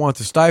things they want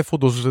to stifle.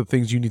 Those are the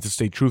things you need to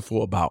stay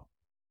truthful about.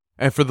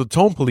 And for the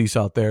tone police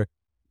out there,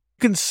 you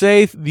can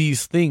say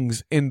these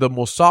things in the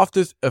most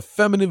softest,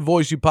 effeminate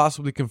voice you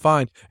possibly can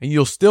find, and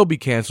you'll still be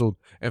canceled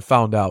and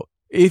found out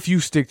if you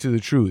stick to the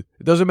truth.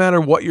 It doesn't matter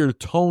what your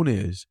tone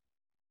is.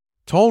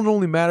 Tone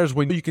only matters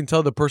when you can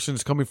tell the person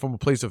is coming from a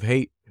place of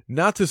hate,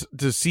 not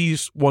to see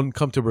one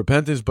come to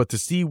repentance, but to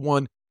see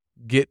one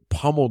get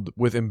pummeled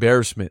with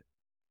embarrassment,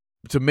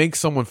 to make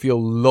someone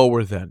feel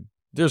lower than.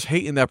 There's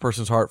hate in that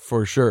person's heart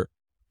for sure.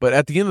 But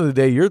at the end of the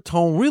day, your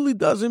tone really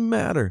doesn't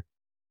matter,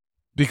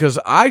 because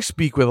I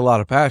speak with a lot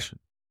of passion.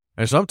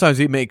 And sometimes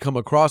it may come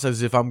across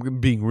as if I'm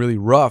being really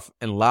rough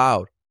and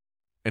loud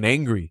and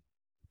angry.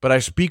 But I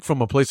speak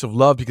from a place of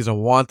love because I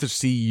want to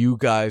see you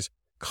guys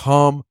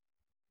come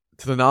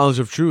to the knowledge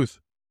of truth,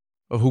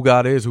 of who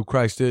God is, who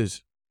Christ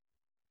is.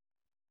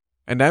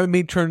 And that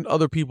may turn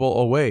other people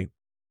away.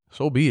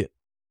 So be it.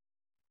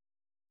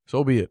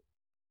 So be it.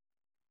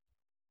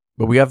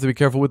 But we have to be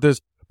careful with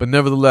this. But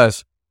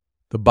nevertheless,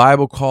 the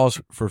Bible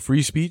calls for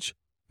free speech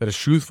that is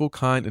truthful,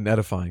 kind, and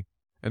edifying.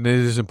 And it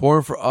is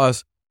important for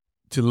us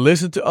to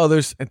listen to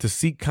others and to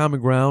seek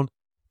common ground,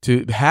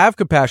 to have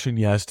compassion,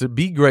 yes, to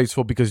be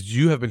graceful because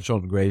you have been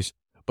shown grace,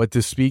 but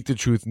to speak the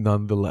truth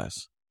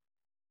nonetheless.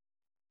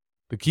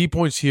 The key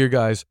points here,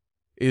 guys,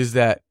 is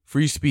that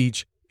free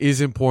speech is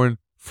important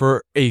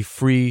for a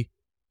free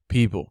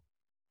people.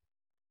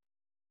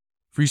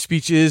 Free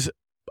speech is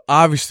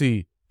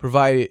obviously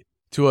provided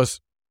to us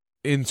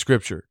in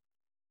Scripture.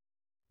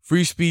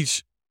 Free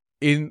speech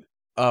in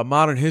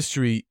modern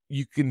history,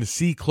 you can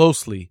see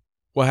closely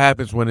what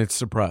happens when it's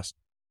suppressed.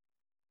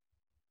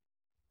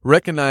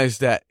 Recognize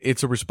that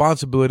it's a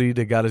responsibility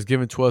that God has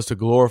given to us to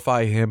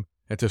glorify Him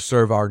and to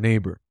serve our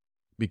neighbor.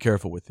 Be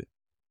careful with it.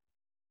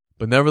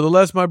 But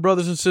nevertheless, my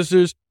brothers and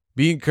sisters,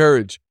 be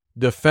encouraged.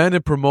 Defend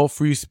and promote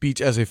free speech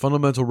as a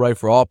fundamental right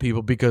for all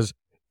people, because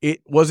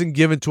it wasn't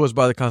given to us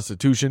by the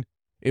Constitution.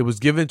 It was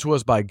given to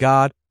us by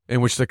God,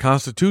 in which the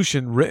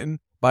Constitution, written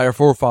by our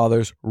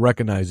forefathers,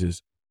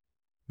 recognizes.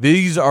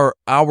 These are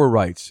our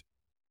rights,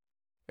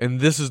 and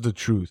this is the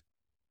truth,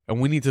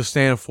 and we need to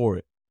stand for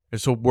it. And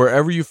so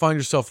wherever you find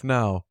yourself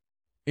now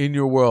in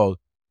your world,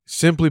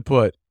 simply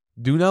put,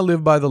 do not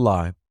live by the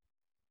lie,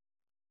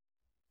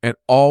 and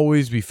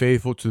always be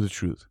faithful to the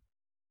truth.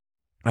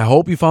 I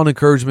hope you found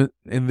encouragement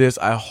in this.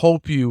 I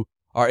hope you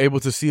are able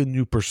to see a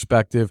new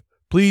perspective.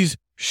 Please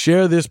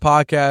share this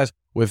podcast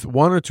with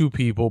one or two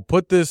people.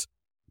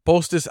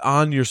 Post this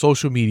on your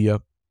social media.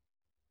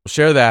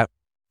 Share that.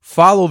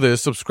 Follow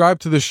this. Subscribe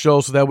to this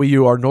show so that way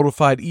you are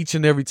notified each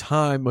and every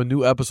time a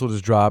new episode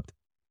is dropped.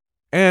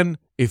 And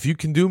if you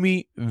can do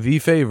me the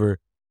favor,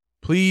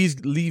 please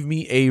leave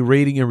me a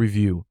rating and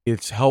review.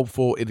 It's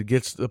helpful. It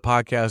gets the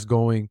podcast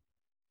going.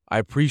 I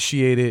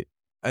appreciate it.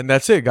 And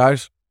that's it,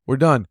 guys. We're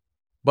done.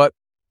 But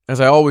as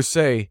I always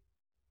say,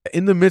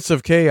 in the midst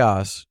of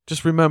chaos,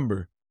 just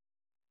remember,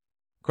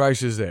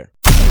 Christ is there.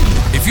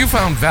 If you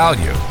found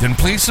value, then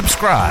please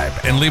subscribe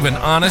and leave an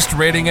honest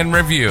rating and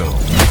review.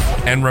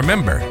 And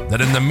remember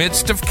that in the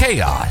midst of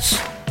chaos,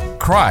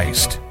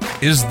 Christ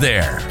is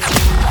there.